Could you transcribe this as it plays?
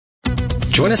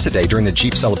Join us today during the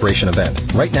Jeep Celebration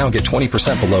event. Right now, get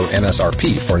 20% below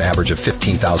MSRP for an average of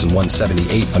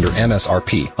 $15,178 under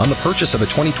MSRP on the purchase of a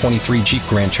 2023 Jeep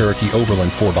Grand Cherokee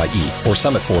Overland 4xE or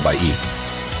Summit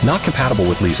 4xE. Not compatible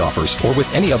with lease offers or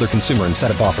with any other consumer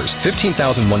incentive offers.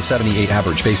 $15,178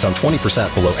 average based on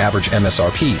 20% below average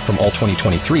MSRP from all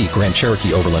 2023 Grand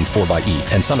Cherokee Overland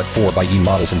 4xE and Summit 4xE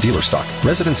models in dealer stock.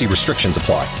 Residency restrictions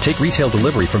apply. Take retail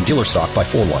delivery from dealer stock by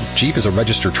 4/1. Jeep is a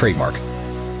registered trademark.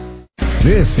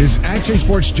 This is Action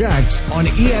Sports Jax on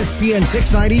ESPN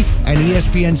 690 and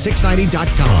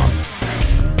ESPN690.com.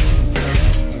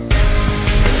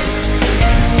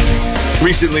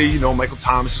 Recently, Michael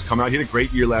Thomas has come out. He had a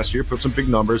great year last year, put up some big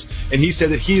numbers, and he said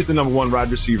that he's the number one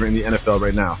wide receiver in the NFL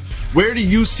right now. Where do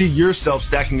you see yourself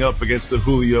stacking up against the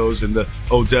Julios and the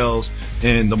Odells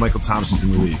and the Michael Thomases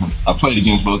in the league? I played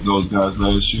against both those guys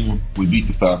last year. We beat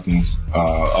the Falcons.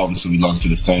 Obviously, we lost to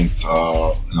the Saints in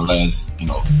the last,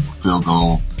 field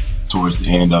goal towards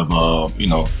the end of,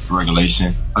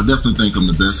 regulation. I definitely think I'm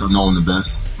the best. I know I'm the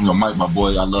best. Mike, my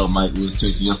boy, I love Mike. We was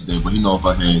texting yesterday, but he know if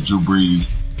I had Drew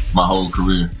Brees my whole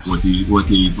career, what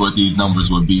these numbers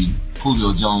would be.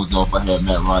 Julio Jones know if I had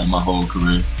Matt Ryan my whole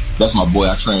career. That's my boy.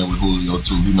 I train with Julio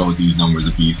too. He know what these numbers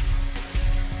would be.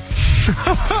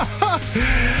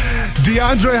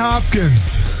 DeAndre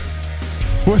Hopkins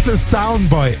with a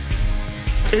soundbite.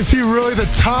 Is he really the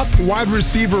top wide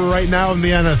receiver right now in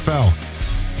the NFL?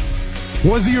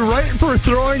 Was he right for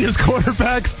throwing his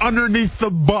quarterbacks underneath the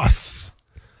bus?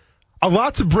 A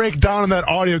lot to break down in that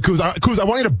audio, Kuz. I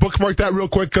want you to bookmark that real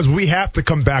quick because we have to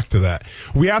come back to that.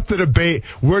 We have to debate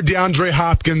where DeAndre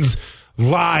Hopkins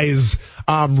lies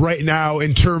right now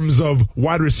in terms of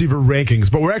wide receiver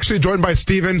rankings. But we're actually joined by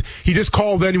Steven. He just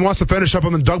called in. He wants to finish up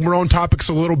on the Doug Marrone topics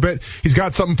a little bit. He's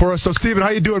got something for us. So, Steven,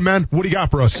 how you doing, man? What do you got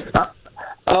for us?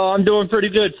 I'm doing pretty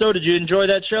good. So, did you enjoy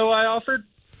that show I offered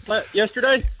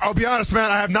yesterday? I'll be honest,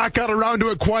 man. I have not got around to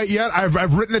it quite yet.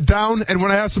 I've written it down, and when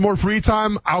I have some more free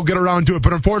time, I'll get around to it.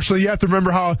 But unfortunately, you have to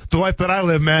remember how the life that I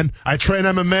live, man. I train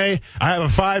MMA. I have a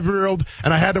 5-year-old,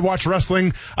 and I had to watch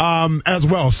wrestling as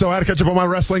well. So I had to catch up on my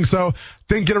wrestling. So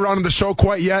didn't get around to the show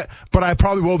quite yet, but I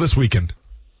probably will this weekend.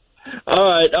 All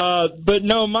right. But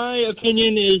no, my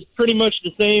opinion is pretty much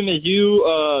the same as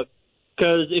you.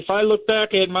 Because if I look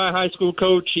back at my high school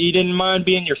coach, he didn't mind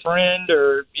being your friend,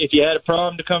 or if you had a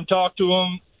problem to come talk to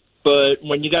him. But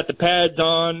when you got the pads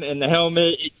on and the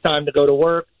helmet, it's time to go to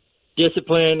work.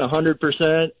 Discipline,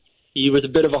 100%. He was a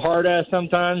bit of a hard ass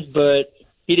sometimes, but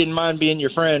he didn't mind being your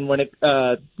friend when it,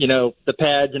 the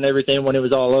pads and everything when it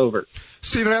was all over.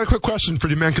 Steven, I got a quick question for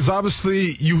you, man, because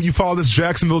obviously you follow this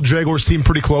Jacksonville Jaguars team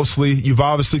pretty closely. You've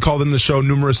obviously called in the show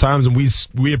numerous times, and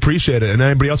we appreciate it. And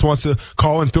anybody else wants to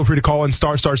call in, feel free to call in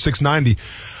star 690.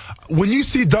 When you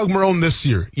see Doug Marrone this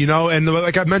year, and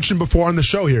like I mentioned before on the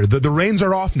show here, the reins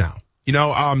are off now.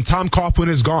 Tom Coughlin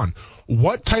is gone.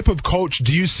 What type of coach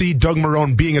do you see Doug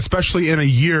Marrone being, especially in a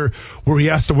year where he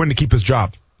has to win to keep his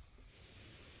job?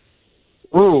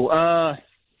 Well,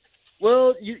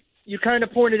 you kind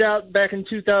of pointed out back in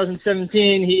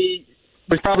 2017 he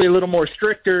was probably a little more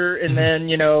stricter, and then,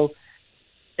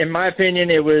 in my opinion,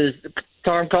 it was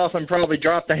Tom Coughlin probably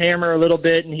dropped the hammer a little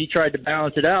bit, and he tried to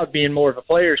balance it out, being more of a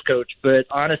player's coach. But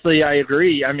honestly, I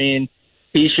agree. I mean,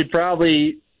 he should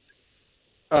probably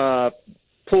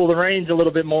pull the reins a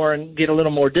little bit more and get a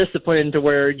little more disciplined to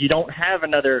where you don't have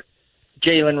another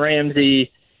Jalen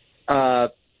Ramsey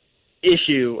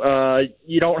issue.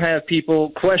 You don't have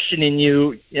people questioning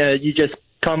you. You just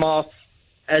come off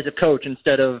as a coach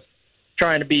instead of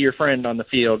trying to be your friend on the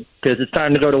field, because it's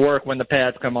time to go to work when the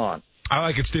pads come on. I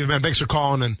like it, Steve, man. Thanks for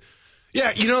calling. And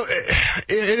yeah,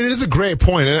 it is a great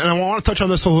point. And I want to touch on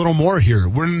this a little more here.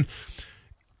 When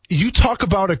you talk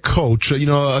about a coach,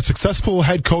 a successful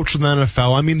head coach in the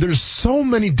NFL, I mean, there's so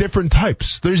many different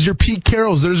types. There's your Pete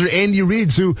Carrolls, there's your Andy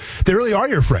Reids, who they really are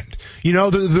your friend. They're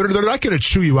not going to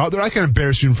chew you out. They're not going to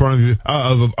embarrass you in front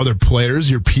of other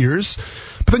players, your peers.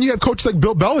 But then you have coaches like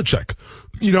Bill Belichick,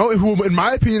 who, in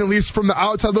my opinion, at least from the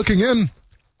outside looking in,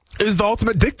 is the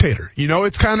ultimate dictator.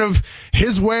 It's kind of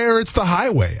his way or it's the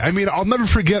highway. I mean, I'll never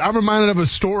forget. I'm reminded of a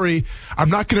story. I'm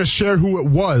not going to share who it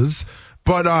was,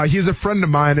 but he's a friend of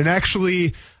mine and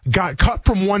actually got cut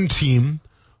from one team,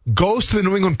 goes to the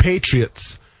New England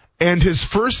Patriots, and his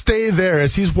first day there,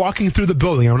 as he's walking through the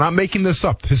building, I'm not making this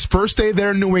up, his first day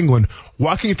there in New England,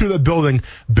 walking through the building,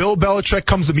 Bill Belichick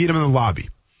comes to meet him in the lobby.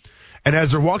 And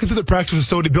as they're walking through the practice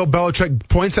facility, Bill Belichick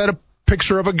points at a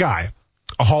picture of a guy,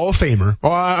 a Hall of Famer,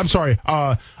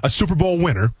 a Super Bowl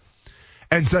winner,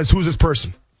 and says, "Who's this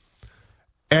person?"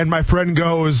 And my friend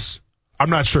goes, "I'm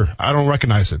not sure. I don't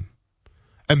recognize him."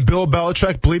 And Bill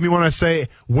Belichick, believe me when I say,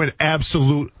 went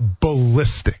absolute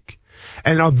ballistic.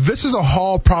 And now this is a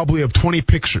haul probably of 20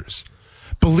 pictures.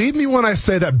 Believe me when I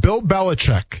say that Bill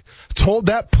Belichick told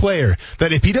that player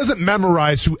that if he doesn't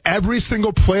memorize who every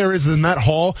single player is in that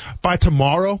hall by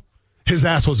tomorrow, his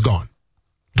ass was gone.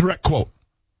 Direct quote.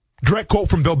 Direct quote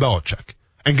from Bill Belichick.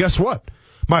 And guess what?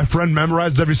 My friend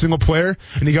memorized every single player,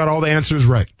 and he got all the answers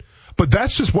right. But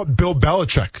that's just what Bill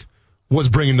Belichick was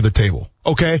bringing to the table,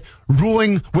 okay?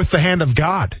 Ruling with the hand of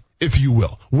God, if you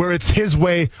will, where it's his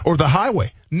way or the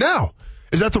highway. Now,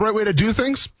 is that the right way to do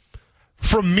things?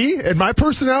 From me and my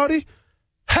personality?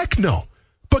 Heck no.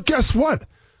 But guess what?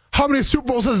 How many Super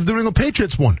Bowls has the New England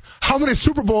Patriots won? How many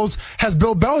Super Bowls has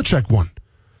Bill Belichick won?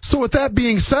 So with that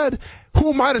being said,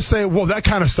 who am I to say, well, that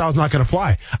kind of style's not going to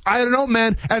fly? I don't know,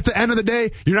 man. At the end of the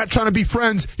day, you're not trying to be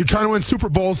friends. You're trying to win Super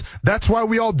Bowls. That's why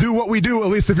we all do what we do, at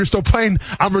least if you're still playing.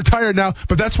 I'm retired now,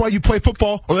 but that's why you play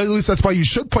football, or at least that's why you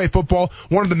should play football,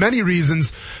 one of the many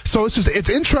reasons. So it's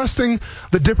interesting,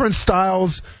 the different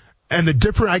styles and the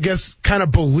different, I guess, kind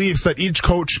of beliefs that each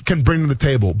coach can bring to the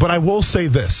table. But I will say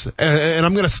this, and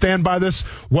I'm going to stand by this,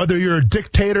 whether you're a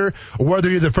dictator or whether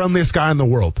you're the friendliest guy in the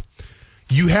world.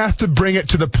 You have to bring it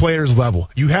to the players'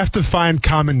 level. You have to find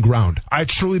common ground. I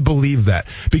truly believe that.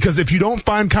 Because if you don't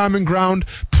find common ground,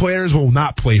 players will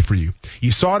not play for you.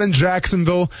 You saw it in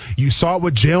Jacksonville, you saw it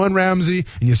with Jalen Ramsey,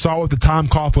 and you saw it with the Tom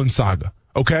Coughlin saga.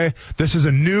 Okay? This is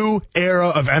a new era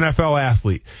of NFL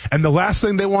athlete. And the last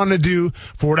thing they want to do,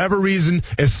 for whatever reason,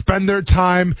 is spend their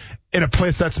time in a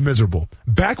place that's miserable.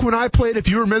 Back when I played, if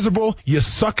you were miserable, you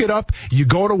suck it up, you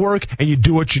go to work, and you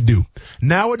do what you do.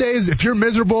 Nowadays, if you're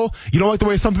miserable, you don't like the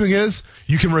way something is,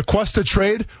 you can request a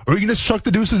trade, or you can just chuck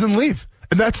the deuces and leave.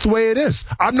 And that's the way it is.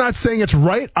 I'm not saying it's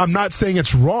right. I'm not saying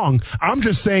it's wrong. I'm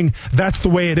just saying that's the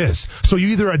way it is. So you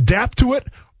either adapt to it,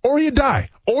 or you die.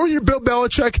 Or you're Bill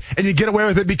Belichick and you get away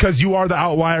with it because you are the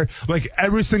outlier, like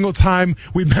every single time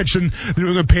we mention the New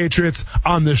England Patriots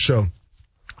on this show.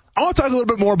 I want to talk a little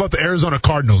bit more about the Arizona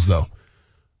Cardinals, though.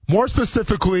 More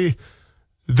specifically,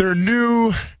 their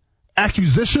new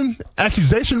acquisition, right,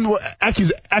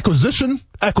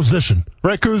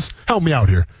 Kuz? Help me out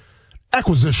here.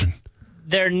 Acquisition.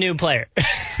 Their new player.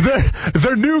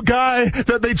 their new guy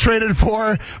that they traded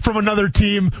for from another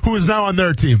team who is now on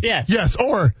their team. Yes. Yes,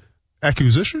 or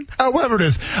acquisition? Whatever it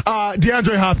is.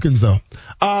 DeAndre Hopkins, though.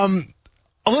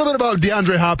 A little bit about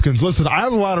DeAndre Hopkins. Listen, I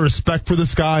have a lot of respect for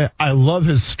this guy. I love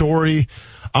his story,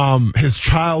 his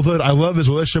childhood. I love his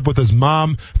relationship with his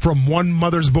mom, from one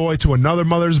mother's boy to another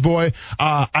mother's boy.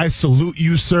 I salute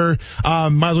you, sir.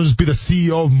 Might as well just be the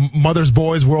CEO of Mother's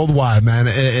Boys Worldwide, man,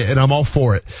 and I'm all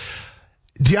for it.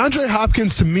 DeAndre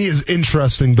Hopkins to me is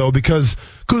interesting, though, because,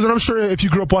 and I'm sure if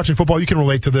you grew up watching football, you can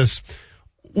relate to this.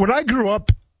 When I grew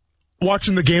up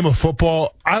watching the game of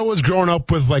football, I was growing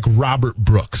up with, like, Robert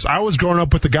Brooks. I was growing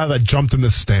up with the guy that jumped in the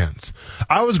stands.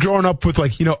 I was growing up with,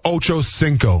 like, Ocho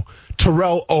Cinco,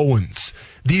 Terrell Owens.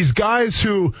 These guys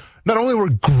who not only were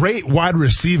great wide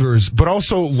receivers, but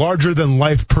also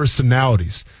larger-than-life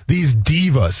personalities. These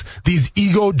divas, these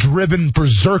ego-driven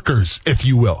berserkers, if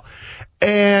you will.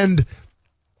 And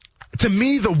to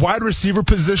me, the wide receiver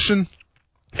position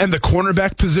and the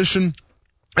cornerback position,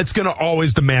 it's going to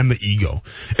always demand the ego.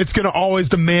 It's going to always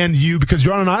demand you because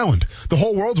you're on an island. The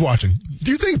whole world's watching.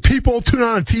 Do you think people tune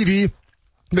on a TV,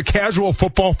 the casual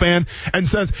football fan, and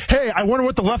says, hey, I wonder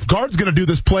what the left guard's going to do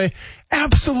this play?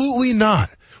 Absolutely not.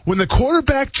 When the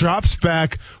quarterback drops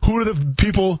back, who do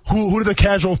the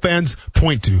casual fans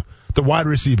point to? The wide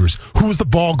receivers. Who's the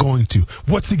ball going to?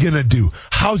 What's he going to do?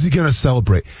 How's he going to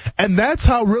celebrate? And that's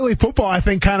how really football, I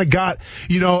think, kind of got,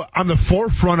 on the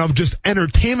forefront of just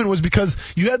entertainment, was because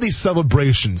you had these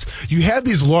celebrations. You had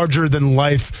these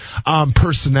larger-than-life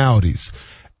personalities.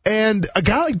 And a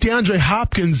guy like DeAndre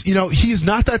Hopkins, he's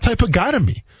not that type of guy to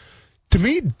me. To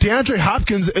me, DeAndre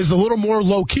Hopkins is a little more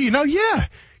low-key. Now, yeah,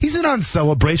 he's in on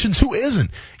celebrations. Who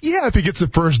isn't? Yeah, if he gets a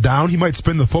first down, he might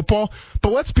spin the football.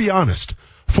 But let's be honest.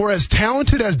 For as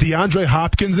talented as DeAndre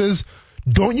Hopkins is,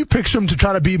 don't you picture him to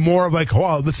try to be more of like,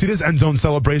 wow, let's see this end zone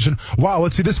celebration. Wow,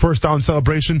 let's see this first down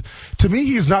celebration. To me,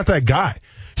 he's not that guy.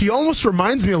 He almost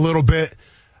reminds me a little bit,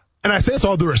 and I say this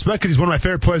all due respect because he's one of my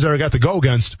favorite players I ever got to go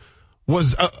against,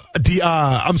 was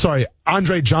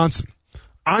Andre Johnson.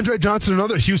 Andre Johnson,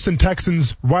 another Houston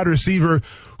Texans wide receiver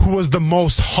who was the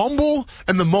most humble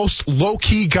and the most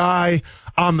low-key guy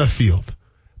on the field,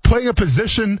 playing a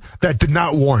position that did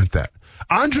not warrant that.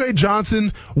 Andre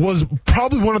Johnson was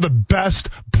probably one of the best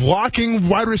blocking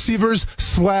wide receivers /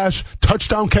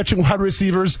 touchdown catching wide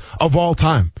receivers of all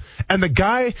time. And the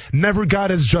guy never got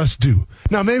his just due.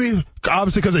 Now, maybe,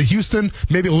 obviously, because of Houston,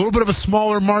 maybe a little bit of a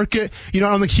smaller market. I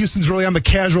don't think Houston's really on the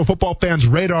casual football fan's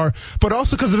radar, but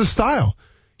also because of his style.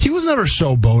 He was never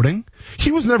showboating.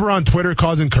 He was never on Twitter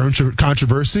causing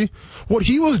controversy. What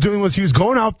he was doing was he was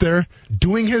going out there,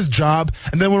 doing his job,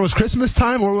 and then when it was Christmas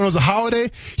time or when it was a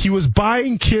holiday, he was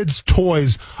buying kids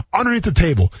toys underneath the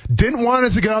table. Didn't want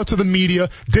it to get out to the media,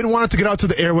 didn't want it to get out to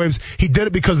the airwaves. He did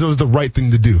it because it was the right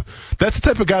thing to do. That's the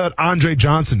type of guy that Andre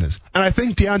Johnson is. And I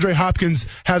think DeAndre Hopkins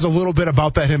has a little bit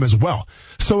about that him as well.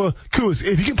 So, Kuz,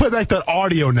 if you can play back that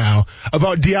audio now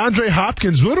about DeAndre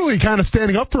Hopkins literally kind of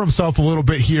standing up for himself a little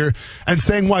bit here and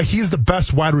saying why he's the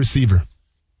best wide receiver.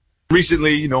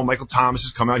 Recently, Michael Thomas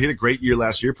has come out. He had a great year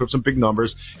last year, put up some big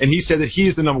numbers, and he said that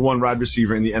he's the number one wide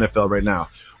receiver in the NFL right now.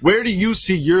 Where do you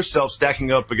see yourself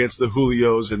stacking up against the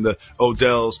Julios and the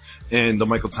Odells and the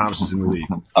Michael Thomases in the league?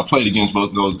 I played against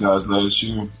both of those guys last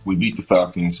year. We beat the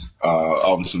Falcons.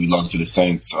 Obviously, we lost to the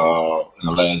Saints in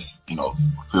the last,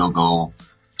 field goal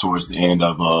towards the end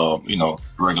of,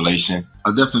 regulation. I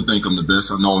definitely think I'm the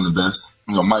best. I know I'm the best.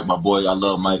 Mike, my boy, I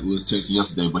love Mike. We was texting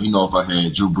yesterday, but he know if I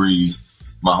had Drew Brees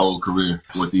my whole career,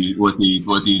 what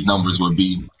these numbers would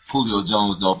be. Julio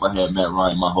Jones know if I had Matt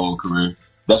Ryan my whole career.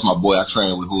 That's my boy. I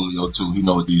train with Julio too. He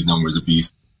know what these numbers would be.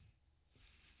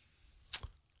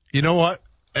 You know what?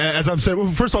 As I'm saying,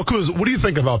 well, first of all, Kuz, what do you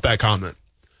think about that comment?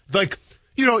 Like,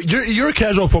 you're a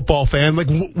casual football fan. Like,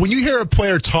 when you hear a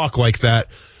player talk like that,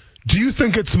 do you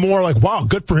think it's more like, wow,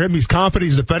 good for him, he's confident,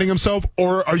 he's defending himself?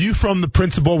 Or are you from the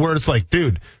principle where it's like,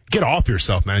 dude, get off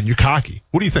yourself, man, you're cocky?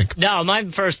 What do you think? No, my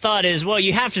first thought is, well,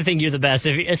 you have to think you're the best,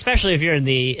 especially if you're in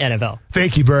the NFL.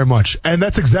 Thank you very much. And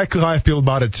that's exactly how I feel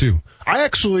about it, too. I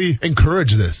actually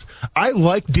encourage this. I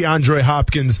like DeAndre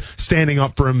Hopkins standing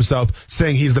up for himself,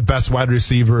 saying he's the best wide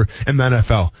receiver in the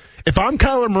NFL. If I'm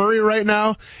Kyler Murray right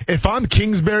now, if I'm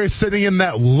Kingsbury sitting in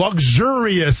that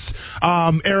luxurious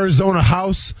Arizona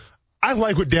house, I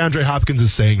like what DeAndre Hopkins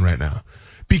is saying right now.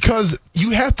 Because you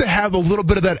have to have a little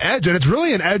bit of that edge, and it's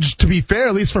really an edge, to be fair,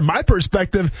 at least from my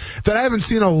perspective, that I haven't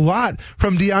seen a lot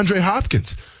from DeAndre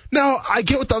Hopkins. Now, I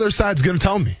get what the other side's going to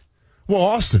tell me. Well,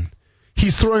 Austen,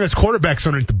 he's throwing his quarterbacks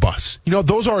underneath the bus.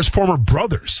 Those are his former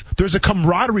brothers. There's a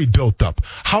camaraderie built up.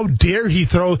 How dare he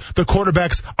throw the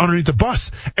quarterbacks underneath the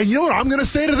bus? And you know what I'm going to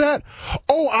say to that?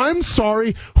 Oh, I'm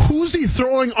sorry. Who's he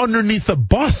throwing underneath the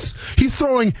bus? He's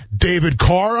throwing David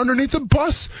Carr underneath the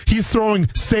bus. He's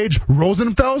throwing Sage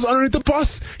Rosenfels underneath the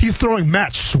bus. He's throwing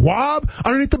Matt Schwab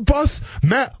underneath the bus.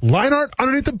 Matt Leinart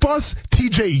underneath the bus.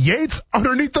 TJ Yates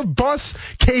underneath the bus.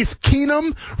 Case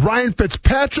Keenum, Ryan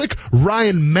Fitzpatrick,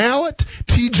 Ryan Mallett,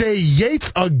 TJ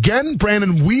Yates again,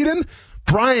 Brandon Whedon,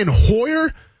 Brian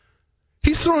Hoyer.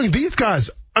 He's throwing these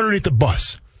guys underneath the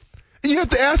bus. And you have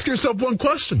to ask yourself one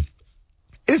question.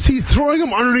 Is he throwing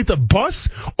them underneath the bus,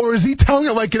 or is he telling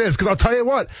it like it is? Because I'll tell you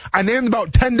what, I named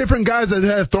about 10 different guys that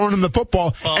have thrown him the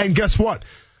football, and guess what?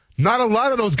 Not a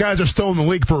lot of those guys are still in the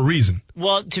league for a reason.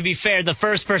 Well, to be fair, the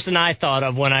first person I thought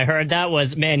of when I heard that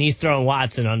was, man, he's throwing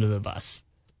Watson under the bus.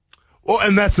 Well,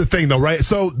 and that's the thing, though, right?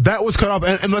 So that was cut off,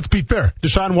 and let's be fair.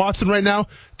 Deshaun Watson right now,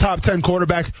 top 10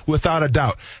 quarterback without a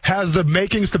doubt. Has the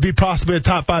makings to be possibly a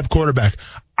top 5 quarterback.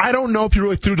 I don't know if you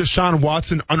really threw Deshaun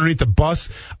Watson underneath the bus.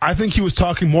 I think he was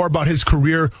talking more about his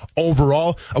career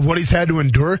overall, of what he's had to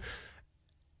endure.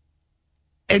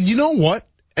 And you know what?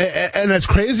 And as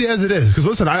crazy as it is, because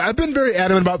listen, I've been very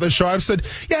adamant about this show. I've said,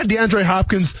 yeah, DeAndre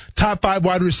Hopkins, top 5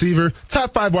 wide receiver.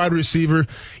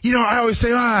 I always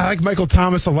say, I like Michael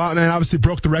Thomas a lot, man. Obviously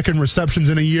broke the record in receptions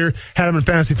in a year, had him in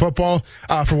fantasy football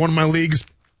for one of my leagues,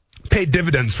 paid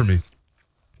dividends for me.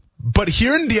 But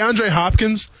hearing DeAndre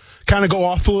Hopkins kind of go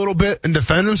off a little bit and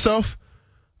defend himself,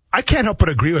 I can't help but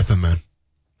agree with him, man.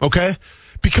 Okay?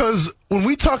 Because when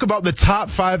we talk about the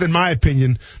top 5, in my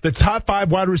opinion, the top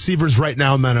 5 wide receivers right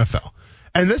now in the NFL,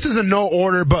 and this is in no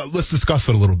order, but let's discuss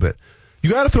it a little bit. You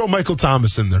got to throw Michael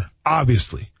Thomas in there,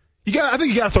 obviously. I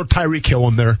think you got to throw Tyreek Hill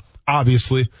in there,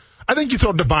 obviously. I think you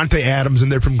throw Devontae Adams in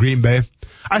there from Green Bay.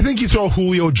 I think you throw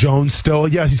Julio Jones still.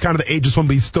 Yeah, he's kind of the ageless one,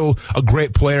 but he's still a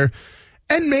great player.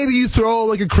 And maybe you throw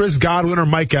like a Chris Godwin or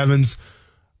Mike Evans.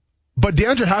 But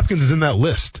DeAndre Hopkins is in that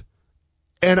list.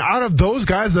 And out of those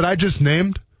guys that I just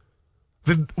named,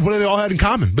 what do they all had in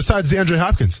common besides DeAndre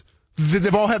Hopkins?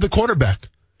 They've all had the quarterback.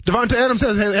 Devontae Adams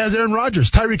has Aaron Rodgers.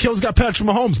 Tyreek Hill's got Patrick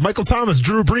Mahomes. Michael Thomas,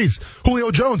 Drew Brees,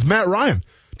 Julio Jones, Matt Ryan.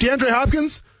 DeAndre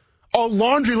Hopkins, a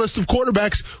laundry list of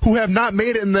quarterbacks who have not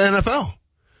made it in the NFL.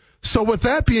 So with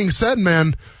that being said,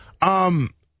 man,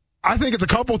 I think it's a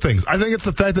couple things. I think it's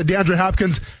the fact that DeAndre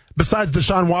Hopkins besides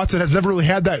Deshaun Watson, has never really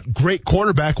had that great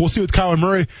quarterback. We'll see with Kyler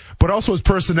Murray, but also his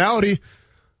personality.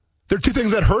 There are two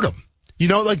things that hurt him.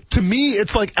 To me,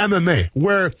 it's like MMA,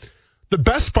 where the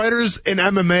best fighters in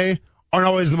MMA aren't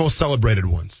always the most celebrated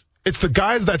ones. It's the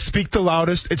guys that speak the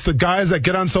loudest. It's the guys that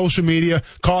get on social media,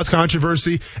 cause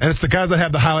controversy, and it's the guys that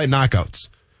have the highlight knockouts.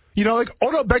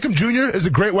 Odell Beckham Jr. is a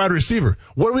great wide receiver.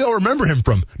 What do we all remember him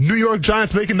from? New York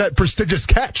Giants making that prestigious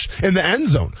catch in the end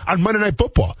zone on Monday Night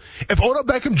Football. If Odell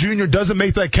Beckham Jr. doesn't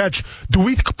make that catch, do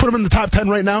we put him in the top 10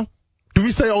 right now? Do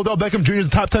we say Odell Beckham Jr. is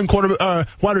the top 10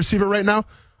 wide receiver right now?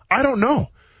 I don't know.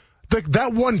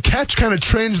 That one catch kind of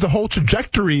changed the whole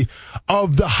trajectory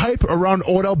of the hype around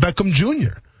Odell Beckham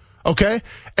Jr. Okay?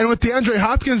 And with DeAndre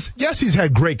Hopkins, yes, he's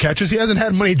had great catches. He hasn't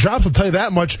had many drops, I'll tell you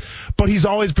that much, but he's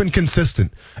always been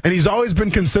consistent. And he's always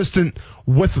been consistent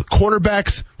with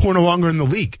quarterbacks who are no longer in the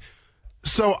league.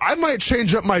 So I might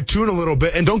change up my tune a little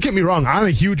bit. And don't get me wrong, I'm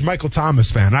a huge Michael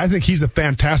Thomas fan. I think he's a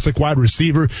fantastic wide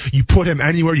receiver. You put him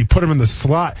anywhere. You put him in the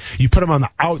slot. You put him on the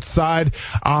outside.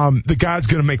 The guy's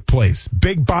going to make plays.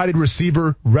 Big-bodied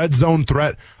receiver, red zone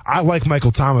threat. I like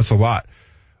Michael Thomas a lot.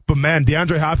 But, man,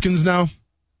 DeAndre Hopkins now,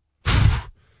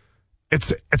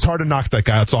 it's hard to knock that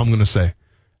guy. That's all I'm going to say.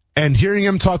 And hearing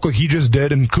him talk like he just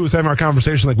did, and Kuz having our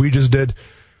conversation like we just did,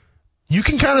 you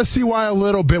can kind of see why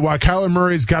Kyler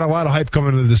Murray's got a lot of hype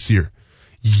coming into this year.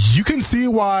 You can see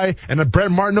why, and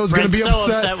Brett Martineau's going to be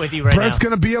upset with you right Brett's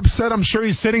going to be upset. I'm sure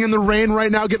he's sitting in the rain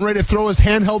right now getting ready to throw his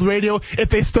handheld radio, if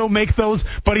they still make those,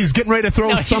 but he's getting ready to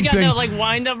throw something. He's got that,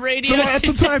 wind-up radio. No, that's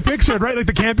the time I pictured, right? Like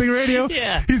the camping radio?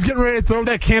 Yeah. He's getting ready to throw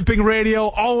that camping radio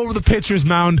all over the pitcher's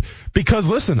mound because,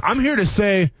 listen, I'm here to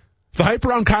say the hype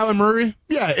around Kyler Murray,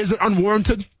 yeah, is it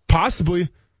unwarranted? Possibly.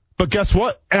 But guess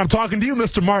what? And I'm talking to you,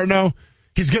 Mr. Martineau.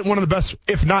 He's getting one of the best,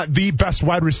 if not the best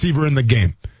wide receiver in the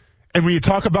game. And when you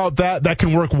talk about that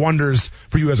can work wonders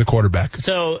for you as a quarterback.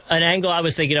 So an angle I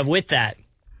was thinking of with that,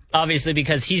 obviously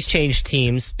because he's changed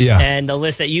teams, and the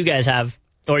list that you guys have,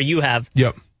 or you have,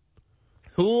 yep.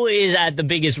 Who is at the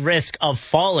biggest risk of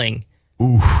falling,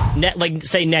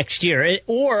 say next year?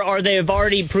 Or are they have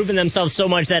already proven themselves so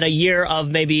much that a year of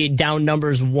maybe down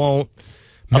numbers won't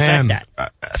affect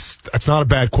that? That's not a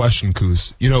bad question,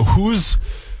 Kuz. Who's...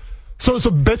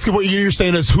 So basically what you're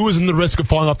saying is who is in the risk of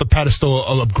falling off the pedestal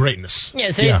of greatness?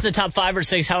 Yeah, say it's the top 5 or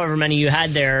 6, however many you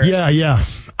had there. Yeah.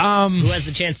 Who has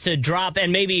the chance to drop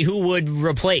and maybe who would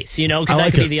replace, because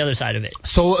that could be the other side of it.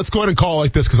 So let's go ahead and call it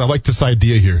like this because I like this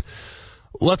idea here.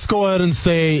 Let's go ahead and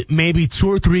say maybe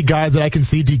 2 or 3 guys that I can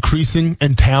see decreasing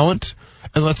in talent,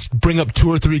 and let's bring up 2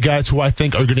 or 3 guys who I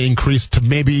think are going to increase to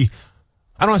maybe,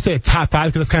 I don't want to say a top 5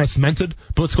 because that's kind of cemented,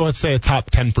 but let's go ahead and say a top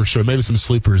 10 for sure. Maybe some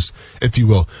sleepers, if you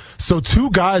will. So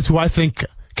 2 guys who I think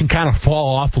can kind of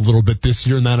fall off a little bit this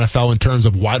year in the NFL in terms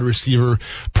of wide receiver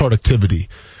productivity.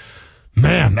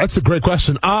 Man, that's a great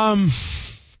question.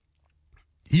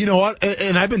 You know what?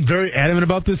 And I've been very adamant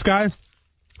about this guy.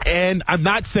 And I'm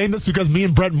not saying this because me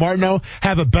and Brett Martineau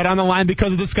have a bet on the line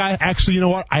because of this guy. Actually, you know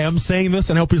what? I am saying this,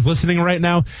 and I hope he's listening right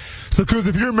now. So, Kuz,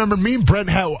 if you remember, me and Brett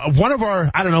have one of our,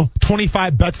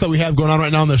 25 bets that we have going on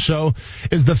right now on the show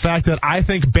is the fact that I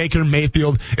think Baker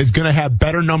Mayfield is going to have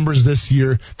better numbers this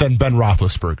year than Ben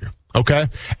Roethlisberger. Okay?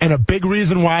 And a big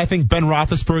reason why I think Ben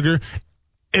Roethlisberger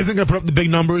isn't going to put up the big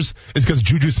numbers is because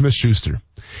Juju Smith-Schuster.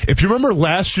 If you remember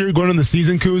last year going into the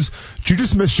season, Kuz, Juju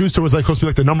Smith-Schuster was supposed to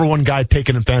be the number 1 guy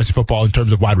taken in fantasy football in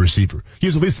terms of wide receiver. He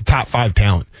was at least the top 5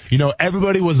 talent.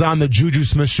 Everybody was on the Juju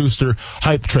Smith-Schuster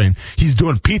hype train. He's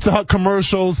doing Pizza Hut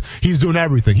commercials. He's doing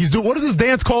everything. What is his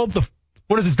dance called?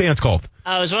 What is his dance called?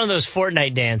 It was one of those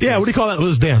Fortnite dances. Yeah, what do you call that?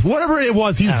 This dance. Whatever it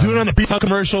was, he's doing it on the Pizza Hut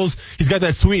commercials. He's got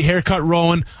that sweet haircut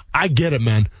rolling. I get it,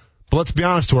 man. But let's be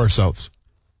honest to ourselves.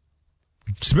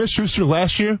 Smith-Schuster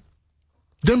last year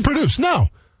didn't produce. No.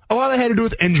 A lot of that had to do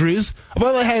with injuries. A lot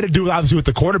of that had to do, obviously, with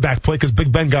the quarterback play because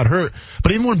Big Ben got hurt.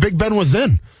 But even when Big Ben was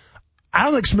in, I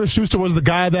don't think Smith-Schuster was the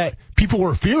guy that people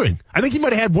were fearing. I think he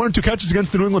might have had 1 or 2 catches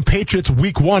against the New England Patriots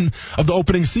week 1 of the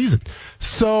opening season.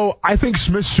 So I think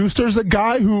Smith-Schuster is a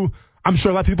guy who I'm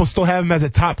sure a lot of people still have him as a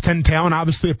top 10 talent.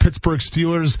 Obviously, a Pittsburgh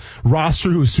Steelers roster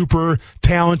who's super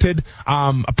talented,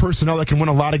 a personnel that can win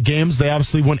a lot of games. They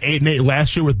obviously won 8-8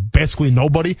 last year with basically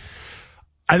nobody.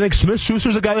 I think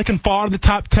Smith-Schuster's a guy that can fall out of the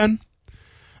top 10.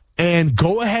 And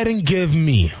go ahead and give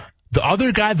me the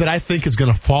other guy that I think is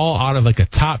going to fall out of a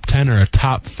top 10 or a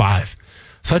top 5.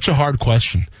 Such a hard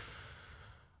question.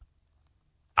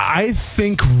 I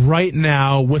think right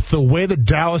now, with the way the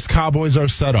Dallas Cowboys are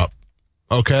set up,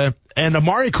 okay, and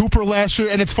Amari Cooper last year,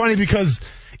 and it's funny because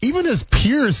even his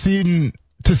peers seem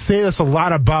to say this a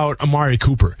lot about Amari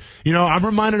Cooper. I'm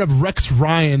reminded of Rex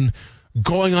Ryan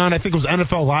going on, I think it was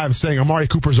NFL Live, saying Amari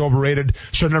Cooper's overrated,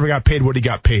 should have never got paid what he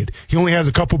got paid. He only has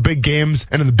a couple big games,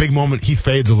 and in the big moment, he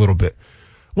fades a little bit.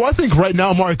 Well, I think right now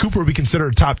Amari Cooper would be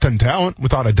considered a top 10 talent,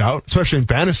 without a doubt, especially in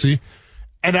fantasy.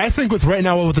 And I think with right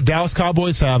now what the Dallas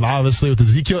Cowboys have, obviously, with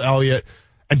Ezekiel Elliott,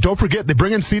 and don't forget, they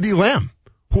bring in CeeDee Lamb,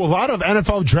 who a lot of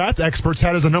NFL draft experts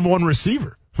had as a number one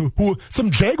receiver, who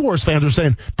some Jaguars fans are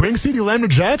saying, bring CeeDee Lamb to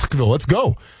Jacksonville, let's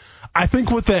go. I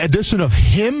think with the addition of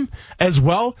him as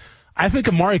well, I think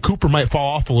Amari Cooper might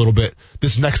fall off a little bit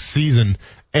this next season,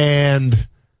 and,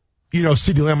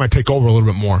 CeeDee Lamb might take over a little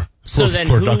bit more. So then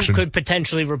production. Who could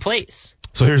potentially replace?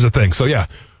 So here's the thing. So, yeah,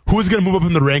 who is going to move up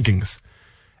in the rankings?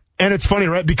 And it's funny,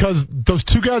 right, because those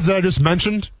two guys that I just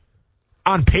mentioned,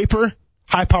 on paper,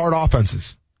 high-powered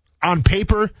offenses. On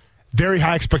paper, very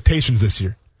high expectations this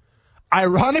year.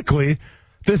 Ironically,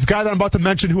 this guy that I'm about to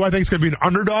mention, who I think is going to be an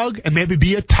underdog and maybe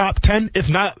be a top 10, if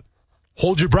not,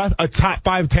 hold your breath, a top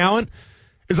 5 talent,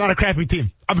 is on a crappy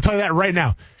team. I'm going to tell you that right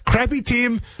now. Crappy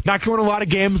team, not going to win a lot of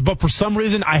games, but for some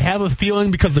reason, I have a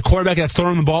feeling because the quarterback that's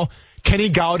throwing the ball, Kenny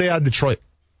Golladay out of Detroit.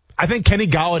 I think Kenny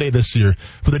Golladay this year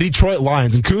for the Detroit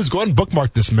Lions, and Kuz, go ahead and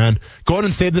bookmark this, man. Go ahead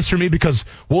and save this for me because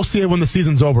we'll see it when the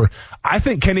season's over. I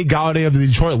think Kenny Golladay of the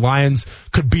Detroit Lions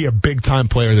could be a big-time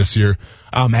player this year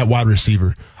at wide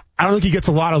receiver. I don't think he gets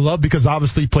a lot of love because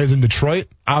obviously he plays in Detroit.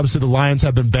 Obviously the Lions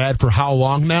have been bad for how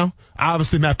long now?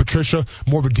 Obviously Matt Patricia,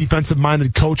 more of a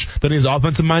defensive-minded coach than he is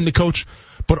offensive-minded coach.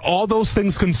 But all those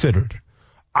things considered,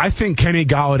 I think Kenny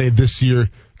Golladay this year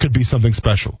could be something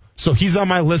special. So he's on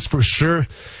my list for sure.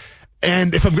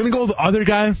 And if I'm going to go with the other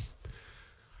guy,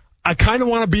 I kind of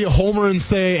want to be a homer and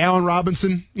say Allen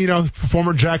Robinson,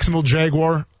 former Jacksonville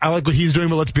Jaguar. I like what he's doing,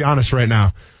 but let's be honest right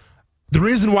now. The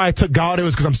reason why I took Golladay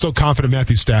was because I'm still confident in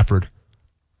Matthew Stafford.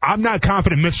 I'm not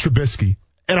confident in Mitch Trubisky,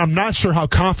 and I'm not sure how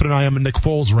confident I am in Nick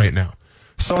Foles right now.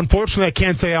 So unfortunately, I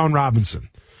can't say Allen Robinson.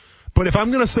 But if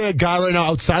I'm going to say a guy right now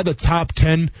outside the top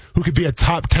 10 who could be a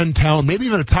top 10 talent, maybe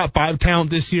even a top 5 talent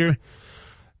this year,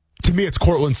 to me it's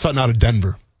Cortland Sutton out of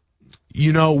Denver.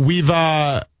 We've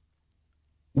had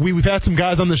some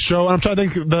guys on the show, and I'm trying to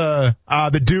think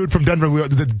the dude from Denver,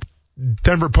 the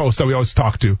Denver Post that we always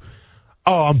talk to.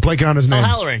 Oh, I'm blanking on his name.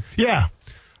 O'Halloran. Yeah.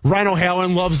 Ryan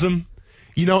O'Halloran loves him.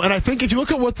 And I think if you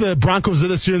look at what the Broncos did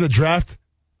this year in the draft,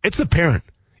 it's apparent.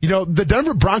 The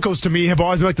Denver Broncos to me have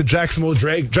always been like the Jacksonville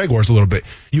Jaguars a little bit.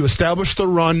 You establish the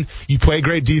run, you play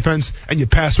great defense, and you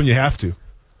pass when you have to.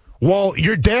 Well,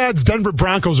 your dad's Denver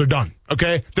Broncos are done,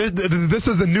 okay? This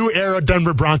is the new era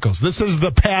Denver Broncos. This is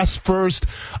the pass first,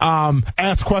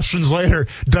 ask questions later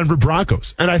Denver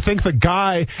Broncos. And I think the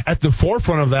guy at the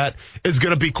forefront of that is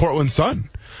going to be Cortland Sutton.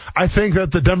 I think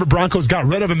that the Denver Broncos got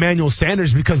rid of Emmanuel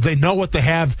Sanders because they know what they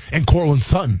have in Cortland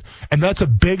Sutton. And that's a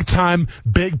big-time,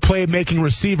 big play-making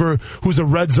receiver who's a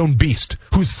red zone beast,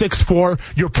 who's 6'4",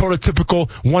 your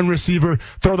prototypical one receiver,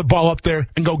 throw the ball up there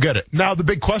and go get it. Now, the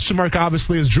big question mark,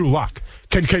 obviously, is Drew Lock.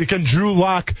 Can Drew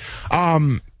Lock,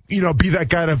 be that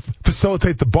guy to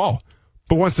facilitate the ball?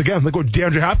 But once again, look what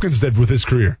DeAndre Hopkins did with his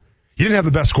career. He didn't have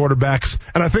the best quarterbacks,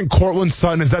 and I think Cortland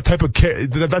Sutton is that type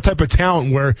of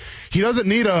talent where he doesn't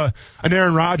need an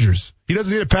Aaron Rodgers. He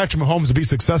doesn't need a Patrick Mahomes to be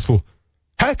successful.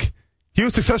 Heck, he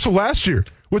was successful last year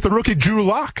with the rookie Drew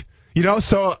Lock.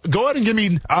 So go ahead and give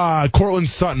me Cortland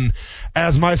Sutton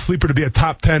as my sleeper to be a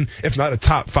top 10, if not a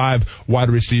top 5 wide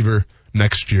receiver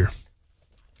next year.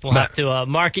 We'll have to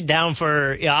mark it down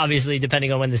for, obviously,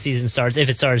 depending on when the season starts, if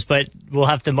it starts, but we'll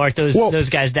have to mark those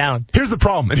guys down. Here's the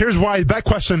problem, and here's why that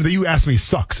question that you asked me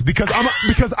sucks, because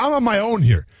I'm on my own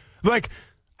here. Like,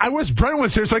 I wish Brent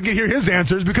was here so I could hear his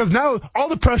answers, because now all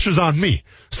the pressure's on me.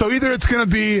 So either it's going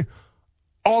to be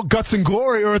all guts and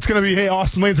glory, or it's going to be, hey,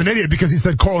 Austin Lane's an idiot because he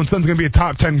said Cortland Sutton's going to be a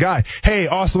top 10 guy. Hey,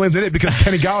 Austin Lane's an idiot because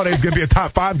Kenny Golladay is going to be a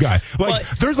top 5 guy.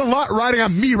 There's a lot riding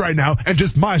on me right now and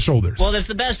just my shoulders. Well, that's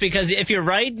the best, because if you're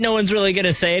right, no one's really going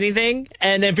to say anything,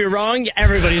 and if you're wrong,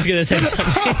 everybody's going to say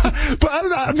something. But I don't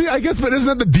know. But isn't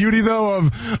that the beauty, though,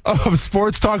 of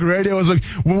sports talk radio? Is like,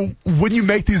 when you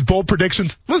make these bold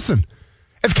predictions, listen,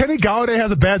 if Kenny Golladay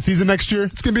has a bad season next year,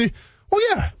 it's going to be, well,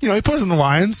 yeah, he plays in the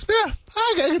Lions. Yeah,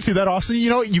 I can see that, Austin.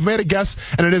 You made a guess,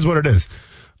 and it is what it is.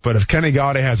 But if Kenny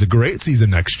Golladay has a great season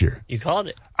next year. You called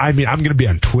it. I'm going to be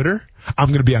on Twitter. I'm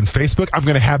going to be on Facebook. I'm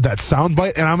going to have that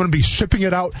soundbite, and I'm going to be shipping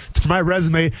it out to my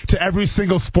resume to every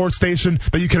single sports station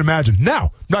that you can imagine. Now,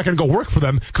 I'm not going to go work for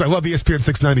them because I love ESPN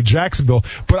 690 Jacksonville,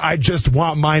 but I just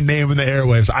want my name in the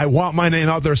airwaves. I want my name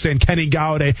out there saying Kenny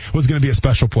Golladay was going to be a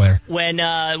special player. When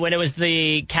it was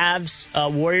the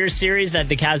Cavs Warriors series that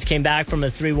the Cavs came back from a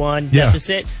 3-1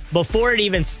 deficit, before it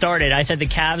even started, I said the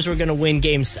Cavs were going to win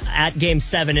Game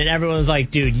 7, and everyone was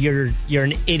like, dude, you're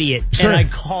an idiot. Sure. And I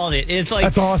called it. It's like,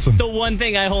 that's awesome. The one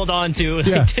thing I hold on to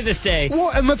to this day. Well,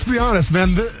 and let's be honest,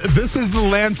 man. This is the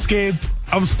landscape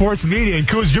of sports media. And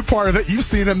Kuz, you're part of it. You've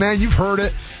seen it, man. You've heard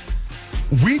it.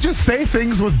 We just say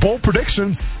things with bold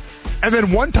predictions, and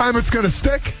then one time it's going to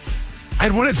stick.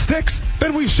 And when it sticks,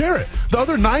 then we share it. The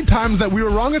other 9 times that we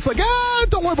were wrong, it's like,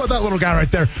 don't worry about that little guy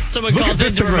right there. Someone calls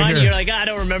in to remind you, you're like, I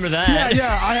don't remember that.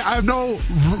 Yeah, I have no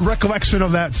recollection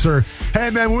of that, sir.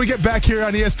 Hey, man, when we get back here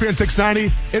on ESPN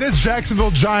 690, it is Jacksonville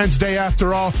Giants Day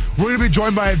after all. We're going to be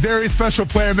joined by a very special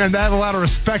player, man, that I have a lot of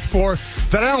respect for,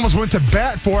 that I almost went to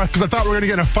bat for because I thought we were going to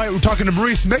get in a fight. We're talking to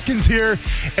Maurice Mickens here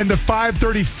in the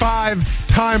 5:35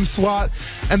 time slot.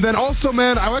 And then also,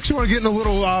 man, I actually want to get in a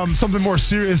little something more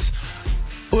serious.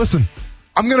 Listen,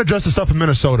 I'm going to address this up in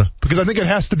Minnesota because I think it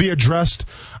has to be addressed.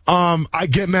 I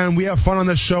get, man, we have fun on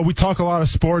this show. We talk a lot of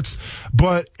sports,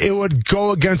 but it would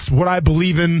go against what I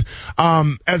believe in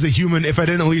as a human if I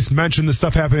didn't at least mention the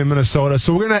stuff happening in Minnesota.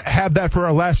 So we're going to have that for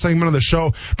our last segment of the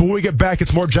show. But when we get back,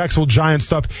 it's more Jacksonville Giants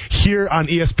stuff here on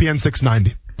ESPN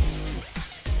 690.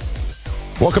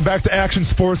 Welcome back to Action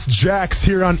Sports Jacks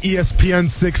here on ESPN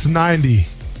 690.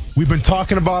 We've been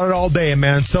talking about it all day,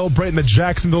 man, celebrating the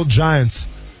Jacksonville Giants.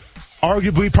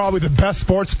 Arguably probably the best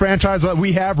sports franchise that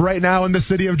we have right now in the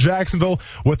city of Jacksonville,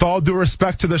 with all due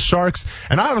respect to the Sharks,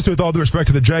 and obviously with all due respect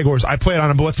to the Jaguars. I played on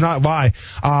them, but let's not lie.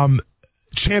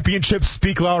 Championships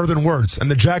speak louder than words,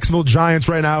 and the Jacksonville Giants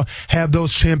right now have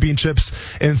those championships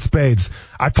in spades.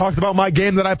 I talked about my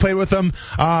game that I played with them.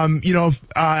 I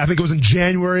think it was in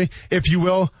January, if you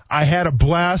will. I had a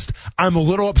blast. I'm a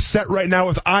little upset right now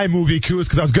with iMovie, Kuz,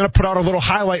 because I was going to put out a little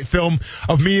highlight film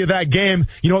of me of that game.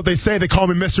 You know what they say? They call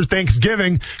me Mr.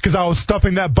 Thanksgiving because I was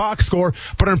stuffing that box score.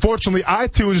 But unfortunately,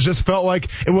 iTunes just felt like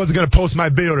it wasn't going to post my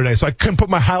video today, so I couldn't put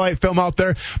my highlight film out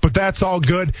there. But that's all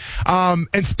good.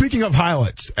 And speaking of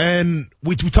highlights, and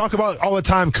we talk about all the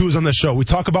time, Kuz, on the show. We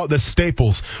talk about the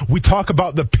staples. We talk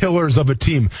about the pillars of a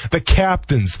team, the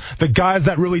captains, the guys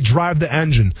that really drive the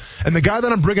engine. And the guy that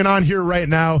I'm bringing on here right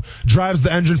now drives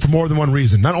the engine for more than one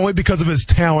reason. Not only because of his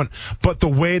talent, but the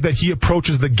way that he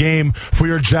approaches the game for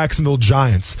your Jacksonville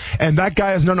Giants. And that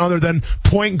guy is none other than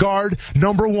point guard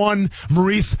number 1,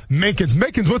 Maurice Mickens.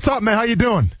 Mickens, what's up, man? How you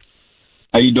doing?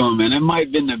 How you doing, man? That might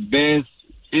have been the best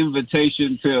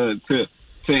invitation to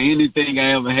anything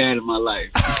I ever had in my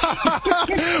life.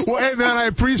 Well, hey, man, I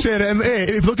appreciate it. And hey, if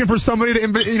you're looking for somebody to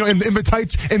invite you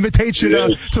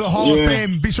to the Hall of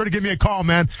Fame, be sure to give me a call,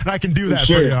 man, and I can do that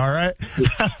for you, all right?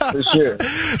 For sure.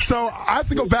 So I have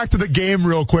to go back to the game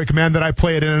real quick, man, that I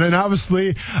played in. And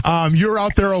obviously, you're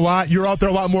out there a lot. You're out there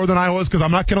a lot more than I was, because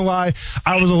I'm not going to lie,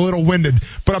 I was a little winded.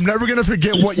 But I'm never going to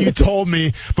forget what you told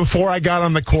me before I got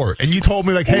on the court. And you told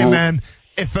me, like, hey, man,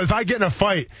 if I get in a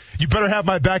fight, you better have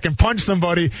my back and punch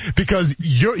somebody, because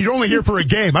you're only here for a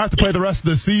game. I have to play the rest of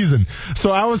the season.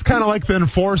 So I was kind of like the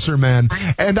enforcer, man.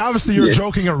 And obviously you're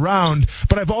joking around,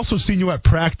 but I've also seen you at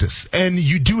practice, and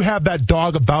you do have that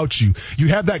dog about you. You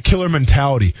have that killer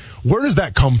mentality. Where does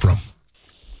that come from?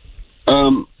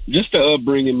 Just the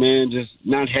upbringing, man. Just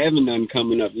not having nothing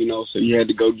coming up, so you had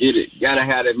to go get it. You got to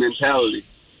have that mentality.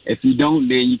 If you don't,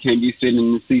 then you can't be sitting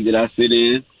in the seat that I sit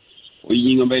in. Well,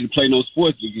 you ain't gonna be able to play no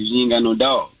sports because you ain't got no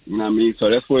dog. You know what I mean? So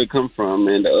that's where it comes from,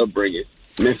 man, the upbringing.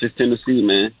 Memphis, Tennessee,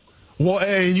 man. Well,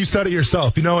 and you said it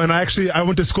yourself, and I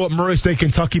went to school at Murray State,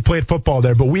 Kentucky, played football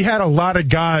there, but we had a lot of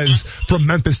guys from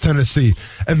Memphis, Tennessee,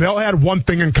 and they all had one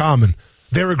thing in common.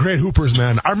 They were great hoopers,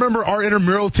 man. I remember our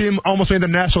intramural team almost made the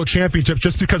national championship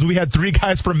just because we had 3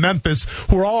 guys from Memphis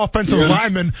who were all offensive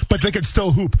linemen, but they could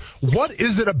still hoop. What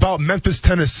is it about Memphis,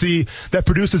 Tennessee that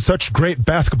produces such great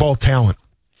basketball talent?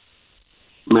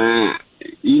 Man,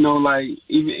 like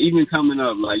even coming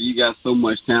up, like, you got so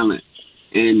much talent,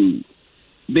 and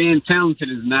being talented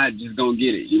is not just gonna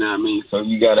get it. You know what I mean? So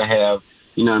you gotta have,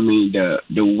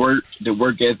 the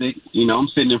work ethic. I'm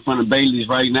sitting in front of Bailey's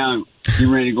right now.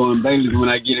 You ready to go in Bailey's when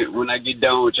I get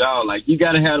done with y'all? Like, you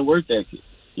gotta have the work ethic.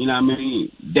 You know what I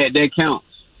mean? That counts.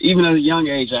 Even at a young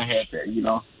age, I had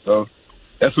that. So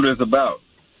that's what it's about.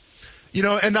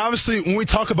 And obviously when we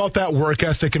talk about that work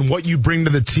ethic and what you bring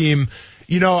to the team,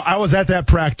 I was at that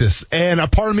practice, and a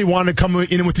part of me wanted to come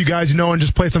in with you guys, and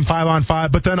just play some 5-on-5,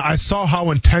 but then I saw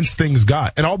how intense things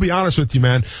got. And I'll be honest with you,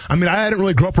 man. I mean, I didn't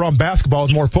really grow up around basketball. It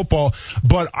was more football,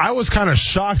 but I was kind of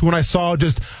shocked when I saw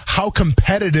just how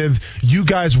competitive you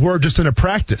guys were just in a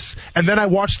practice. And then I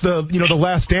watched the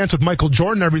Last Dance with Michael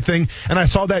Jordan and everything, and I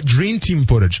saw that Dream Team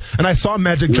footage, and I saw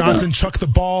Magic Johnson chuck the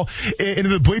ball into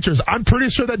the bleachers. I'm pretty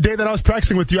sure that day that I was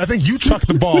practicing with you, I think you chucked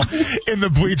the ball in the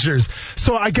bleachers.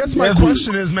 So I guess my question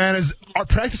is, man, are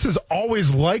practices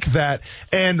always like that?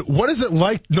 And what is it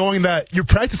like knowing that your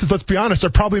practices, let's be honest, are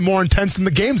probably more intense than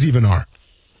the games even are?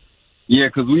 Yeah,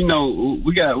 because we know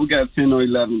we got 10 or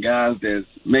 11 guys that's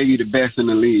maybe the best in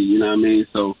the league. You know what I mean?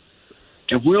 So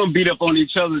if we don't beat up on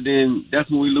each other, then that's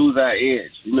when we lose our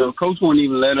edge. You know, coach won't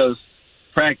even let us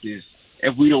practice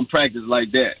if we don't practice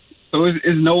like that. So it's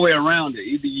no way around it.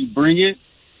 Either you bring it,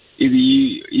 either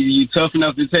you tough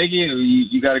enough to take it, or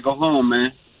you got to go home,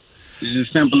 man. It's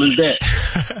as simple as that.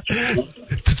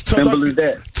 Simple as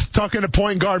that. Talking to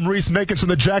point guard Maurice Mickens from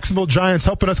the Jacksonville Giants,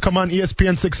 helping us come on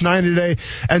ESPN 690 today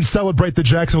and celebrate the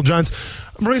Jacksonville Giants.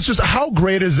 Maurice, just how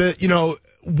great is it, you know,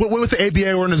 with the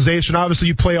ABA organization? Obviously,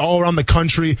 you play all around the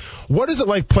country. What is it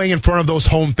like playing in front of those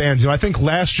home fans? You know, I think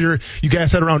last year you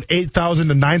guys had around 8,000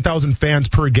 to 9,000 fans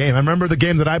per game. I remember the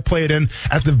game that I played in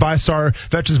at the Vistar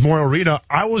Veterans Memorial Arena.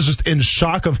 I was just in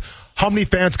shock of how many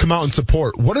fans come out and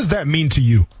support. What does that mean to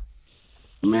you?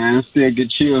 Man, I still get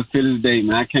chills to this day,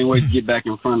 man. I can't wait to get back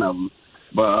in front of them.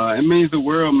 But it means the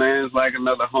world, man. It's like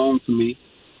another home to me.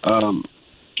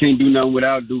 Can't do nothing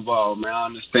without Duval, man. I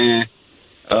understand.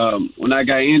 When I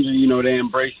got injured, you know, they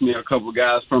embraced me. A couple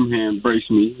guys from here embraced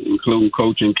me, including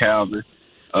Coach and Calvin.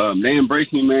 They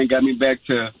embraced me, man, got me back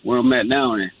to where I'm at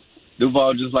now. And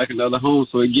Duval just like another home,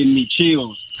 so it gives me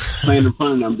chills playing in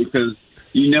front of them because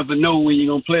you never know when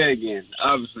you're going to play again,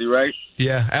 obviously, right?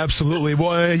 Yeah, absolutely.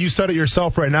 Well, and you said it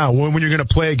yourself right now, when you're going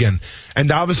to play again.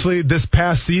 And obviously this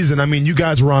past season, I mean, you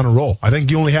guys were on a roll. I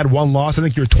think you only had one loss. I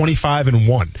think you were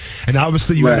 25-1. And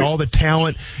obviously you had all the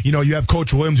talent. You know, you have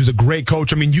Coach Williams, who's a great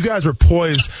coach. I mean, you guys were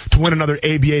poised to win another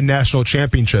ABA national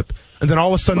championship. And then all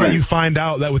of a sudden you find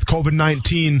out that with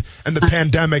COVID-19 and the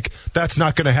pandemic, that's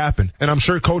not going to happen. And I'm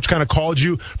sure Coach kind of called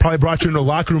you, probably brought you into the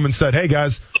locker room and said, hey,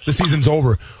 guys, the season's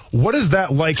over. What is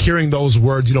that like hearing those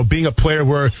words, you know, being a player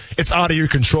where it's out of your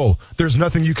control? There's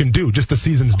nothing you can do. Just the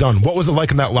season's done. What was it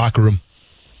like in that locker room?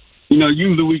 You know,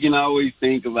 usually we can always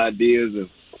think of ideas of,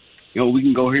 you know, we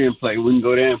can go here and play, we can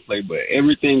go there and play, but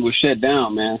everything was shut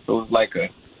down, man. So it's like a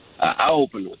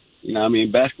eye-opener. You know what I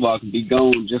mean? Basketball can be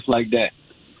gone just like that.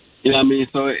 You know what I mean?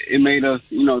 So it made us,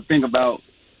 you know, think about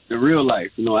the real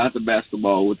life, you know, after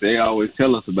basketball, what they always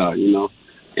tell us about, you know.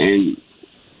 And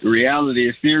the reality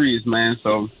is serious, man.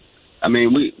 So, I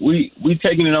mean, we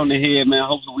taking it on the head, man.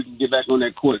 Hopefully we can get back on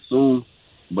that court soon.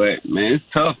 But, man, it's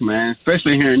tough, man,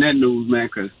 especially hearing that news, man,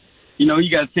 because, you know, you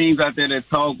got teams out there that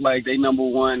talk like they number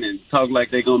one and talk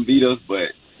like they going to beat us,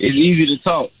 but it's easy to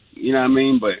talk, you know what I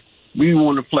mean? But we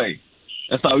want to play.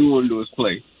 That's all we want to do is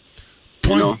play.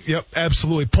 Yep,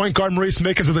 absolutely. Point guard Maurice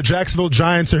Mickens of the Jacksonville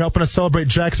Giants are helping us celebrate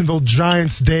Jacksonville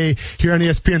Giants Day here on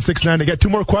ESPN 690. I got two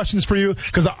more questions for you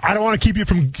because I don't want to keep you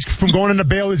from going into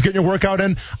Bailey's, getting your workout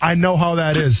in. I know how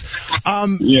that is.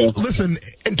 Listen,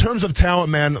 in terms of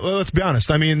talent, man, let's be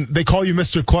honest. I mean, they call you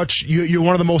Mr. Clutch. You're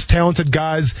one of the most talented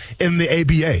guys in the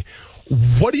ABA.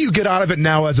 What do you get out of it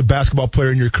now as a basketball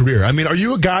player in your career? I mean, are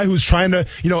you a guy who's trying to,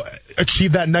 you know,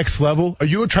 achieve that next level? Are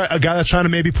you a guy that's trying to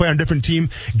maybe play on a different team,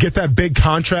 get that big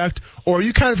contract? Or are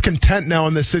you kind of content now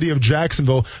in the city of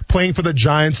Jacksonville playing for the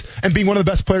Giants and being one of the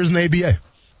best players in the ABA?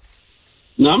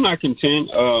 No, I'm not content.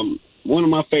 One of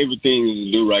my favorite things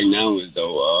to do right now is,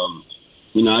 though,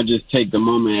 you know, I just take the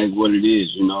moment as what it is.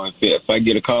 You know, if I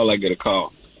get a call, I get a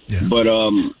call. Yeah. But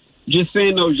just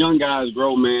seeing those young guys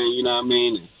grow, man, you know what I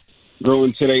mean? Grow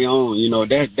into their own, you know,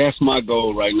 that's my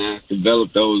goal right now, is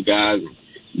develop those guys and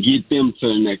get them to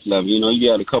the next level. You know, you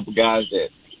got a couple guys that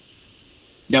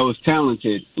was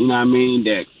talented, you know what I mean,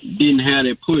 that didn't have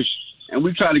that push. And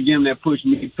we try to give them that push,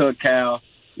 me, Tuck, Cal,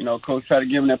 you know, Coach try to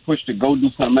give them that push to go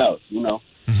do something else, you know.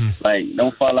 Like,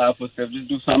 don't fall out for stuff, just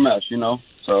do something else, you know.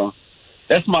 So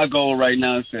that's my goal right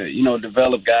now, is to, you know,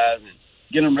 develop guys and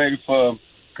get them ready for,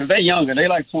 because they're younger. They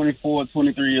like 24,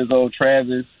 23 years old,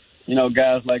 Travis. You know,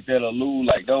 guys like that, or Lou,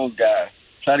 like those guys.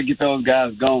 Try to get those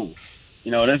guys going.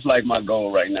 You know, that's like my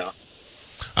goal right now.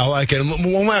 I like it.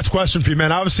 And one last question for you,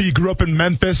 man. Obviously, you grew up in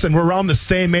Memphis, and we're around the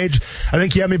same age. I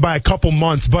think you had me by a couple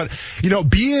months. But, you know,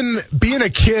 being a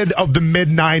kid of the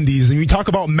mid-'90s, and you talk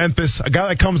about Memphis, a guy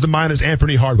that comes to mind is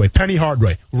Penny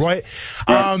Hardaway, right?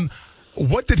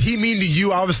 What did he mean to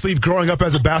you, obviously, growing up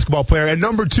as a basketball player? And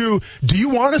number two, do you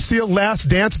want to see a Last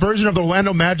Dance version of the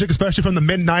Orlando Magic, especially from the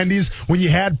mid-'90s, when you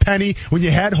had Penny, when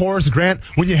you had Horace Grant,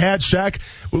 when you had Shaq?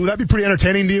 Would that be pretty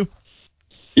entertaining to you?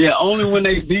 Yeah, only when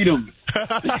they beat them.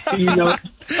 You know,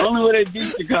 only when they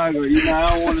beat Chicago. You know, I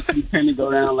don't want to see Penny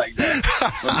go down like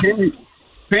that. But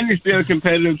Penny's still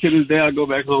competitive to this day. I go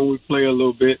back home, we play a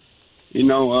little bit. You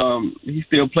know, he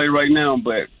still play right now,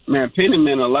 but, man, Penny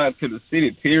meant a lot to the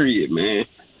city, period, man.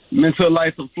 Meant to the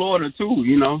life of Florida, too,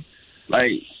 you know.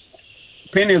 Like,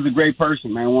 Penny is a great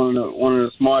person, man, one of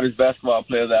the smartest basketball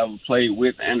players I ever played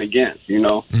with and against, you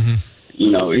know.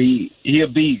 You know, he a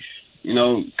beast.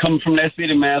 coming from that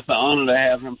city, man, it's an honor to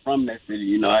have him from that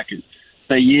city. I can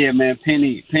say, yeah, man,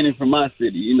 Penny from my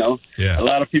city, Yeah. A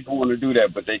lot of people want to do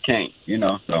that, but they can't,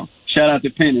 so shout out to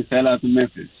Penny, shout out to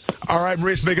Memphis. All right,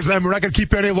 Maurice Mickens, man, we're not going to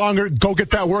keep you any longer. Go get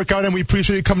that workout in. We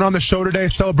appreciate you coming on the show today,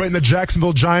 celebrating the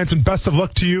Jacksonville Giants, and best of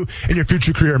luck to you in your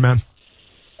future career, man.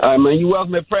 All right, man, you're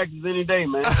welcome at practice any day,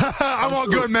 man. I'm all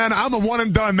good, man. I'm a one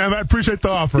and done, man. I appreciate the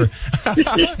offer.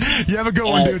 You have a good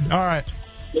one, dude. All right.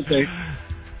 Okay.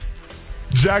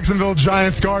 Jacksonville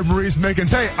Giants guard Maurice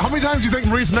Mickens. Hey, how many times do you think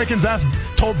Maurice Mickens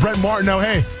told Brent Martineau,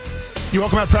 hey, you're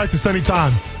welcome at practice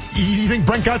anytime? You think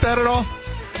Brent got that at all?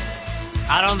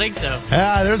 I don't think so.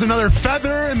 Yeah, there's another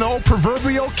feather in the old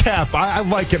proverbial cap. I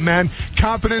like it, man.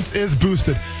 Confidence is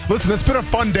boosted. Listen, it's been a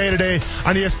fun day today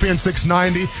on ESPN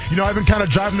 690. I've been kind of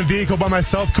driving the vehicle by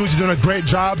myself. Koo's doing a great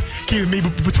job keeping me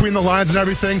between the lines and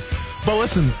everything. But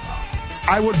listen,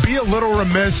 I would be a little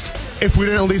remiss if we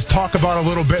didn't at least talk about a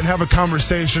little bit and have a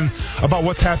conversation about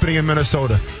what's happening in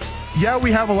Minnesota. Yeah,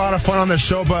 we have a lot of fun on this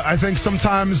show, but I think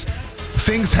sometimes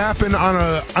things happen on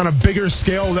a bigger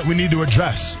scale that we need to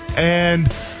address.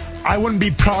 And I wouldn't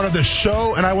be proud of the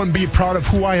show, and I wouldn't be proud of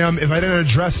who I am if I didn't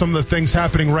address some of the things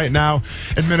happening right now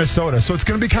in Minnesota. So it's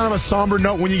going to be kind of a somber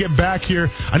note when you get back here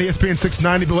on ESPN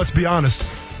 690, but let's be honest,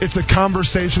 it's a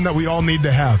conversation that we all need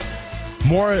to have.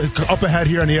 More up ahead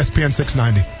here on ESPN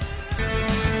 690.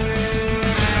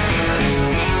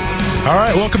 All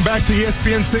right, welcome back to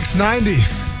ESPN 690.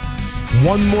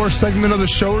 One more segment of the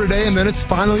show today, and then it's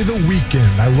finally the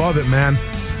weekend. I love it, man.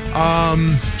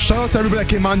 Shout out to everybody that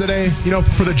came on today,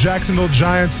 for the Jacksonville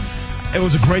Giants. It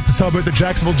was great to celebrate the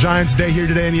Jacksonville Giants Day here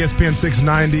today on ESPN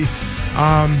 690.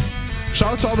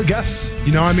 Shout out to all the guests.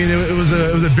 It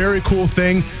was a very cool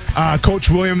thing. Coach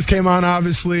Williams came on,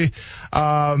 obviously.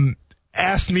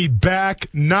 Asked me back.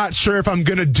 Not sure if I'm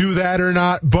going to do that or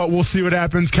not, but we'll see what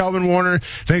happens. Calvin Warner,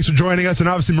 thanks for joining us. And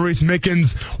obviously Maurice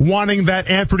Mickens wanting that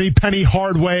Anthony Penny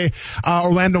Hardaway,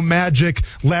 Orlando Magic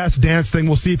last dance thing.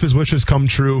 We'll see if his wishes come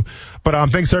true.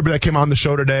 But thanks to everybody that came on the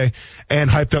show today and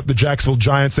hyped up the Jacksonville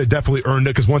Giants. They definitely earned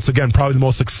it because, once again, probably the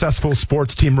most successful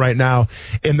sports team right now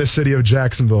in the city of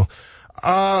Jacksonville.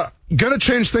 Gonna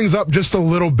change things up just a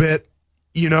little bit.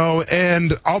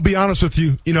 And I'll be honest with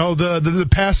you, the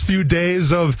past few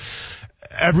days of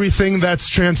everything that's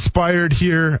transpired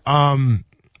here, in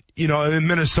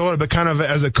Minnesota, but kind of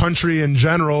as a country in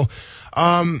general,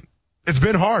 it's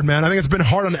been hard, man. I think it's been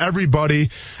hard on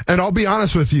everybody. And I'll be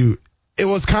honest with you, it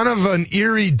was kind of an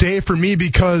eerie day for me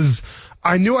because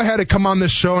I knew I had to come on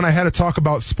this show and I had to talk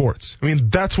about sports.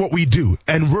 That's what we do.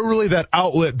 And we're really that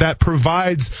outlet that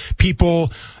provides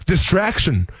people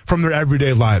distraction from their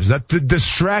everyday lives, that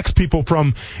distracts people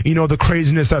from, the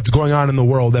craziness that's going on in the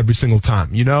world every single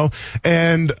time,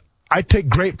 And I take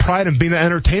great pride in being the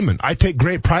entertainment. I take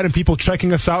great pride in people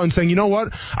checking us out and saying, you know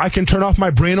what, I can turn off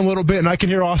my brain a little bit and I can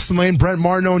hear Austen Lane, Brent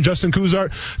Martineau, and Justin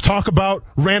Kuzart talk about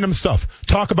random stuff,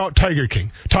 talk about Tiger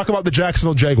King, talk about the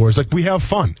Jacksonville Jaguars. We have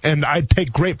fun, and I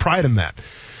take great pride in that.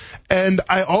 And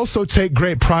I also take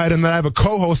great pride in that I have a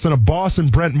co-host and a boss in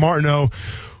Brent Martineau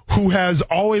who has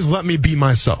always let me be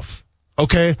myself.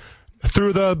 Okay?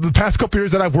 Through the past couple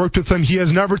years that I've worked with him, he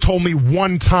has never told me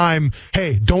one time,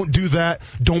 hey, don't do that,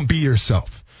 don't be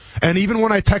yourself. And even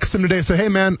when I text him today and say, hey,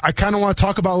 man, I kind of want to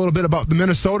talk about a little bit about the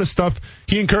Minnesota stuff,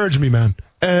 he encouraged me, man.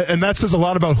 And that says a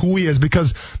lot about who he is,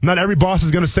 because not every boss is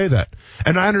going to say that.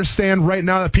 And I understand right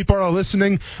now that people are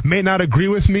listening, may not agree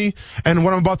with me, and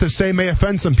what I'm about to say may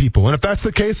offend some people. And if that's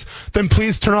the case, then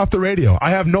please turn off the radio.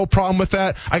 I have no problem with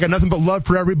that. I got nothing but love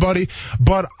for everybody.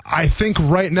 But I think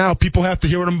right now people have to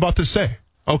hear what I'm about to say.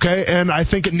 Okay, and I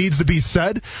think it needs to be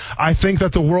said. I think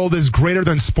that the world is greater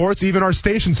than sports. Even our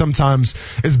station sometimes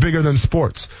is bigger than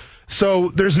sports. So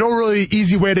there's no really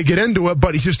easy way to get into it,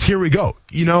 but just here we go.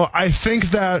 I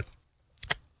think that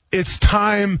it's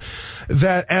time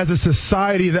that as a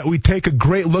society that we take a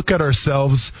great look at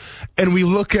ourselves and we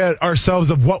look at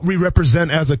ourselves of what we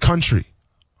represent as a country.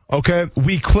 Okay,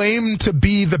 we claim to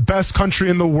be the best country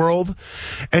in the world,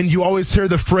 and you always hear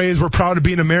the phrase, we're proud to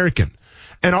be an American.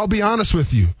 And I'll be honest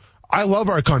with you, I love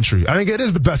our country. I think it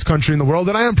is the best country in the world,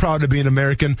 and I am proud to be an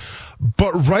American.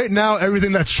 But right now,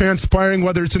 everything that's transpiring,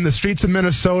 whether it's in the streets of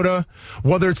Minnesota,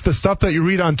 whether it's the stuff that you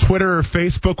read on Twitter or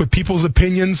Facebook with people's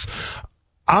opinions,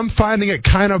 I'm finding it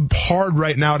kind of hard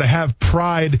right now to have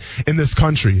pride in this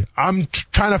country. I'm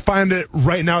trying to find it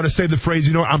right now to say the phrase,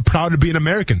 I'm proud to be an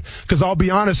American. Because I'll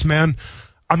be honest, man,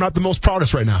 I'm not the most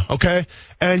proudest right now, okay?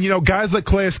 And, guys like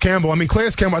Calais Campbell, I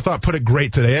thought put it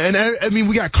great today. And,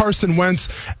 we got Carson Wentz.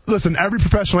 Listen, every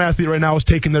professional athlete right now is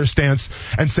taking their stance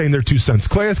and saying their 2 cents.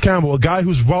 Calais Campbell, a guy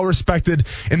who's well-respected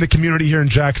in the community here in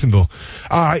Jacksonville,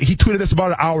 he tweeted this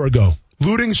about an hour ago.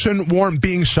 Looting shouldn't warrant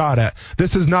being shot at.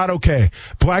 This is not okay.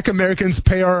 Black Americans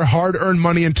pay our hard-earned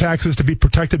money and taxes to be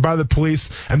protected by the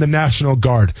police and the National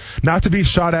Guard, not to be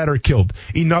shot at or killed.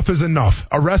 Enough is enough.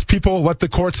 Arrest people, let the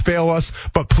courts fail us,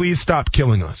 but please stop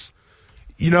killing us.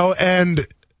 And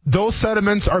those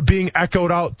sentiments are being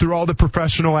echoed out through all the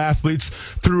professional athletes,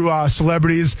 through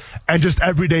celebrities, and just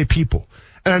everyday people.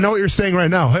 And I know what you're saying right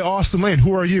now. Hey, Austen Lane,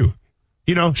 who are you?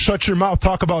 Shut your mouth,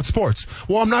 talk about sports.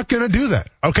 Well, I'm not going to do that,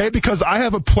 okay? Because I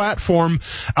have a platform,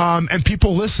 and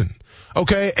people listen,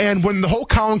 okay? And when the whole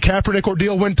Colin Kaepernick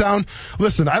ordeal went down,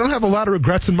 listen, I don't have a lot of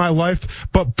regrets in my life,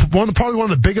 but probably one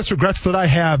of the biggest regrets that I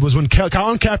have was when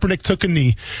Colin Kaepernick took a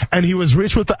knee and he was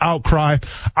reached with the outcry.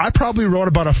 I probably wrote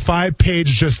about a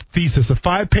 5-page thesis, a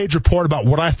 5-page report about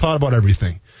what I thought about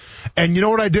everything. And you know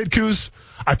what I did, Coos?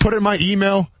 I put it in my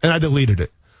email and I deleted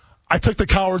it. I took the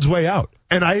coward's way out.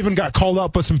 And I even got called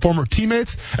out by some former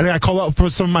teammates, and I got called out for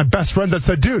some of my best friends that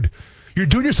said, dude, you're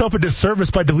doing yourself a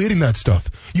disservice by deleting that stuff.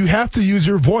 You have to use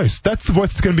your voice. That's the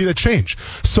voice that's going to be the change.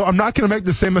 So I'm not going to make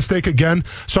the same mistake again.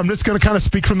 So I'm just going to kind of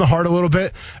speak from the heart a little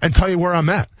bit and tell you where I'm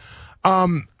at.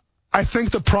 I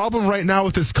think the problem right now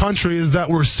with this country is that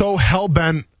we're so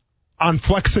hell-bent on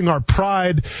flexing our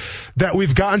pride that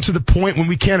we've gotten to the point when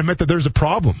we can't admit that there's a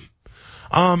problem.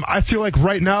 I feel like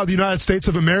right now the United States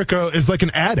of America is like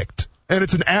an addict. And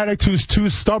it's an addict who's too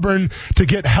stubborn to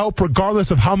get help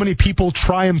regardless of how many people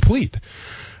try and plead.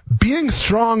 Being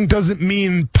strong doesn't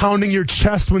mean pounding your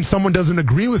chest when someone doesn't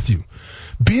agree with you.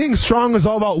 Being strong is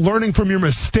all about learning from your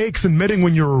mistakes, admitting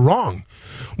when you're wrong.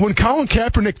 When Colin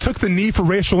Kaepernick took the knee for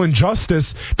racial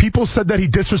injustice, people said that he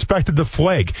disrespected the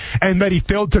flag and that he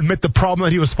failed to admit the problem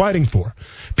that he was fighting for.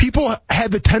 People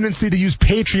had the tendency to use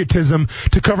patriotism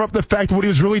to cover up the fact of what he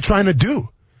was really trying to do.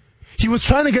 He was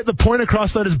trying to get the point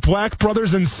across that his black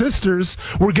brothers and sisters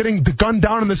were getting gunned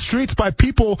down in the streets by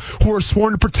people who were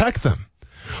sworn to protect them.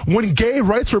 When gay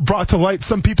rights were brought to light,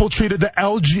 some people treated the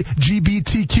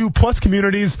LGBTQ plus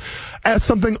communities as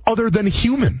something other than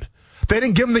human. They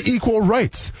didn't give them the equal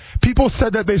rights. People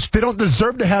said that they don't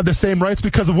deserve to have the same rights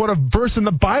because of what a verse in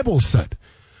the Bible said.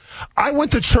 I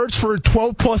went to church for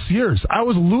 12 plus years. I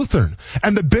was Lutheran.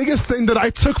 And the biggest thing that I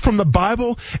took from the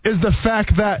Bible is the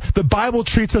fact that the Bible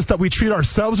treats us that we treat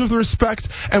ourselves with respect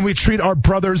and we treat our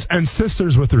brothers and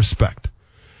sisters with respect.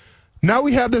 Now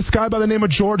we have this guy by the name of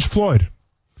George Floyd,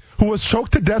 who was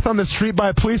choked to death on the street by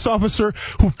a police officer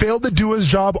who failed to do his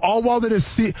job, all while the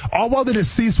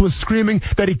deceased was screaming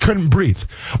that he couldn't breathe.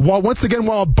 While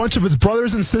a bunch of his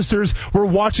brothers and sisters were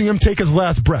watching him take his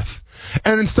last breath.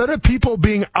 And instead of people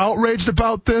being outraged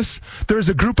about this, there's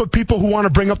a group of people who want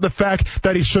to bring up the fact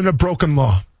that he shouldn't have broken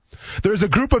law. There's a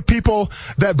group of people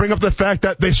that bring up the fact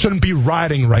that they shouldn't be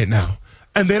rioting right now.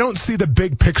 And they don't see the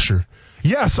big picture.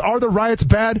 Yes, are the riots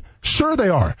bad? Sure they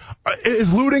are.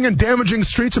 Is looting and damaging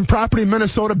streets and property in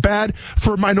Minnesota bad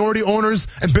for minority owners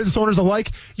and business owners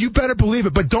alike? You better believe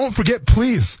it. But don't forget,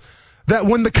 please, that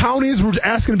when the counties were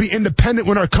asking to be independent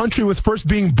when our country was first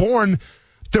being born,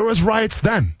 there was riots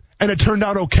then. And it turned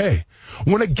out okay.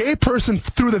 When a gay person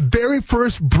threw the very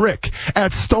first brick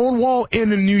at Stonewall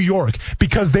Inn in New York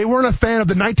because they weren't a fan of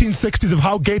the 1960s of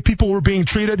how gay people were being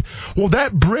treated, well,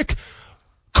 that brick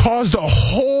caused a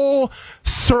whole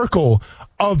circle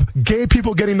of gay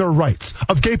people getting their rights,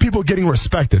 of gay people getting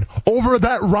respected over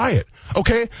that riot,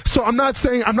 okay? So I'm not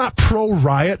saying I'm not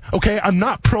pro-riot, okay? I'm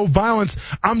not pro-violence.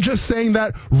 I'm just saying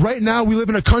that right now we live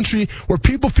in a country where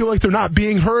people feel like they're not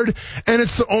being heard, and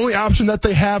it's the only option that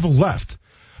they have left.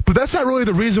 But that's not really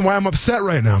the reason why I'm upset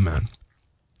right now, man.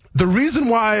 The reason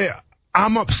why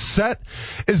I'm upset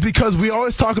is because we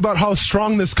always talk about how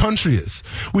strong this country is.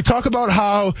 We talk about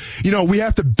how, we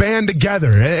have to band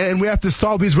together and we have to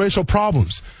solve these racial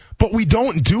problems. But we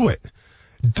don't do it.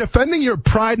 Defending your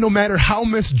pride, no matter how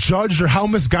misjudged or how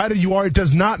misguided you are, it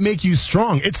does not make you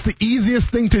strong. It's the easiest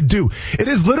thing to do. It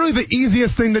is literally the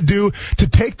easiest thing to do, to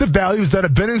take the values that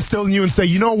have been instilled in you and say,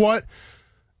 you know what?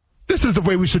 This is the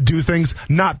way we should do things,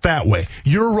 not that way.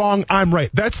 You're wrong, I'm right.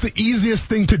 That's the easiest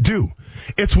thing to do.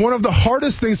 It's one of the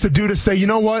hardest things to do, to say, you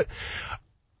know what?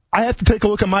 I have to take a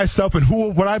look at myself and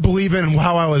what I believe in and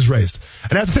how I was raised.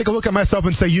 And I have to take a look at myself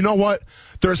and say, you know what?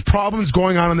 There's problems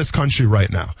going on in this country right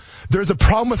now. There's a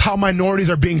problem with how minorities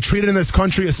are being treated in this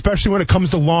country, especially when it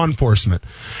comes to law enforcement.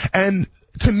 And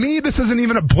to me, this isn't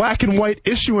even a black and white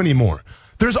issue anymore.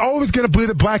 There's always going to be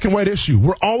the black and white issue.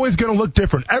 We're always going to look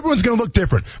different. Everyone's going to look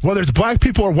different, whether it's black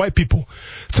people or white people.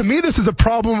 To me, this is a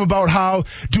problem about how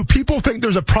do people think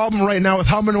there's a problem right now with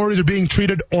how minorities are being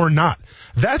treated or not.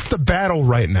 That's the battle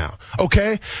right now,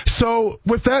 okay? So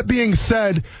with that being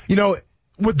said, you know,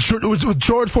 with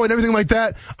George Floyd and everything like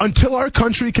that, until our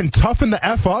country can toughen the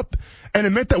F up and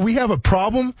admit that we have a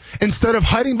problem, instead of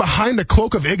hiding behind a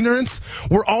cloak of ignorance,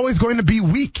 we're always going to be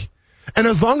weak. And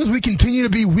as long as we continue to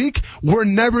be weak, we're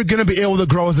never going to be able to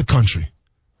grow as a country.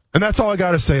 And that's all I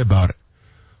got to say about it.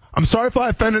 I'm sorry if I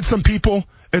offended some people.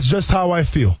 It's just how I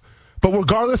feel. But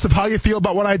regardless of how you feel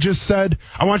about what I just said,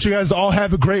 I want you guys to all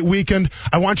have a great weekend.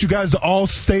 I want you guys to all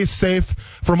stay safe.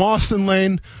 From Austen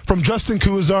Lane, from Justin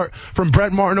Kuzart, from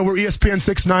Brett Martin, we're ESPN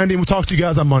 690, and we'll talk to you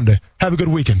guys on Monday. Have a good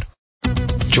weekend.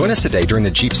 Join us today during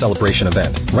the Jeep Celebration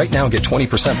event. Right now, get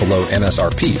 20% below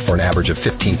MSRP for an average of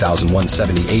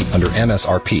 $15,178 under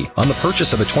MSRP on the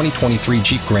purchase of a 2023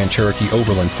 Jeep Grand Cherokee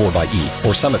Overland 4xE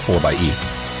or Summit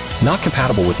 4xE. Not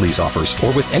compatible with lease offers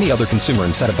or with any other consumer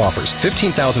incentive offers.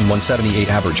 $15,178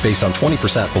 average based on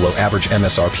 20% below average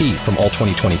MSRP from all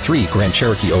 2023 Grand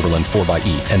Cherokee Overland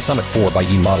 4xE and Summit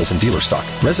 4xE models in dealer stock.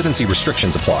 Residency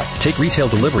restrictions apply. Take retail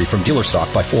delivery from dealer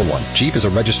stock by 4/1. Jeep is a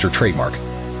registered trademark.